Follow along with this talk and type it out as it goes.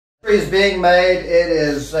is being made. It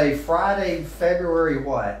is a Friday, February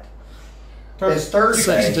what? It's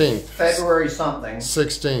Thursday. 16th. February something.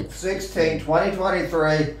 16th.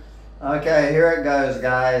 2023. Okay, here it goes,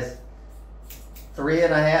 guys.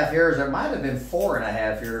 3.5 years. It might have been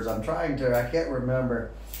 4.5 years. I can't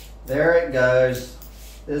remember. There it goes.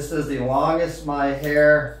 This is the longest my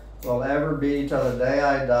hair will ever be till the day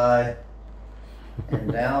I die.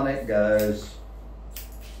 And down it goes.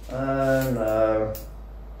 Oh no.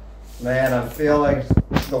 Man, I'm feeling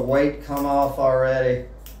the weight come off already.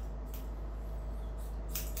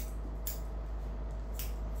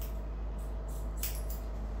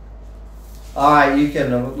 All right,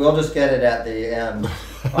 we'll just get it at the end.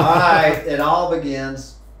 All right, it all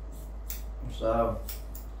begins. So,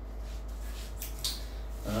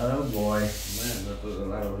 oh boy. Man, that was a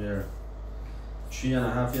lot of years.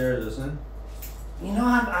 3.5 years, isn't it? You know,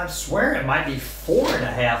 I swear it might be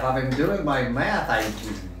 4.5. I've been doing my math.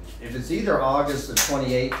 If it's either August of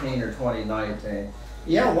 2018 or 2019.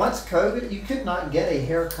 Yeah, once COVID, you could not get a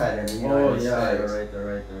haircut in the United States.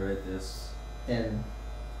 You're right, yes. And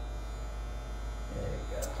there you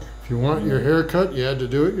go. If you want your hair cut, you had to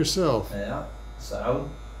do it yourself. Yeah, so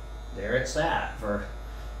there it's at for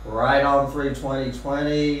right on through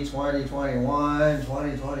 2020, 2021,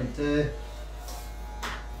 2022.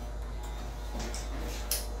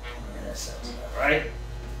 That sounds about right.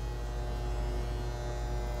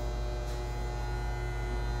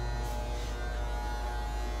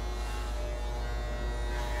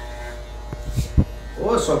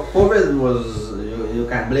 Oh, so COVID was, you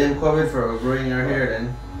can blame COVID for growing your hair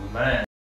then? Man.